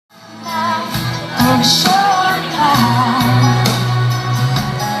a short path.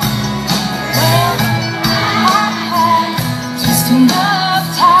 Well, I had just enough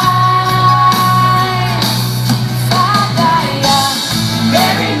time. If I die young,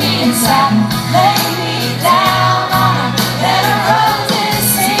 bury me in satin, lay me down on a bed of roses,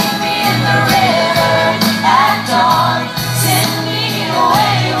 sing me in the river at dawn, send me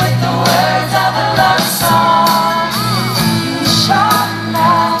away with the words of a love song. In a short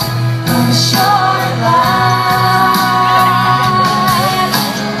night, on a short line.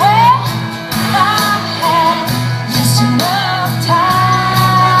 Well, I had just enough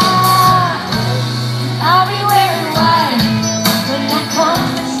time. I'll be wearing white when I come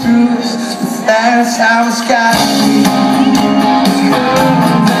through. That's how it's gotta be.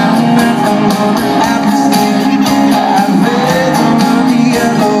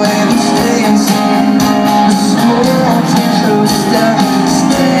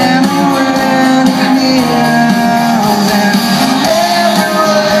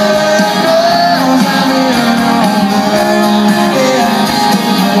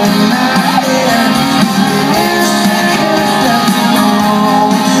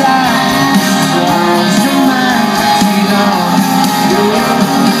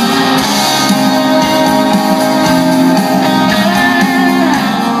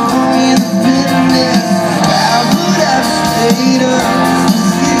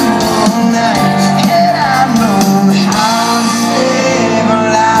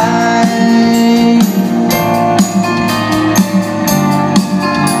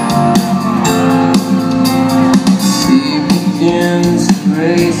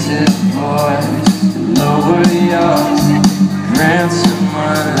 Racist boys, lower yours, ransom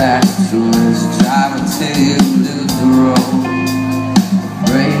my last tours, drive until you lose the road,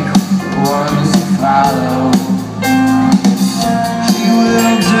 break the ones you follow. She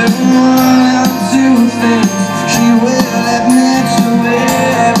will do one of two things. She will admit to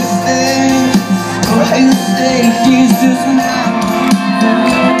everything. Or you say he's just not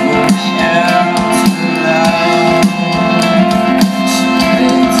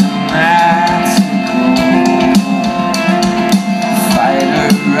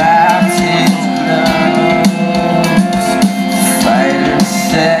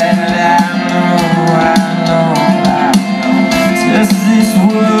this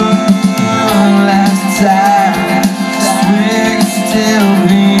world.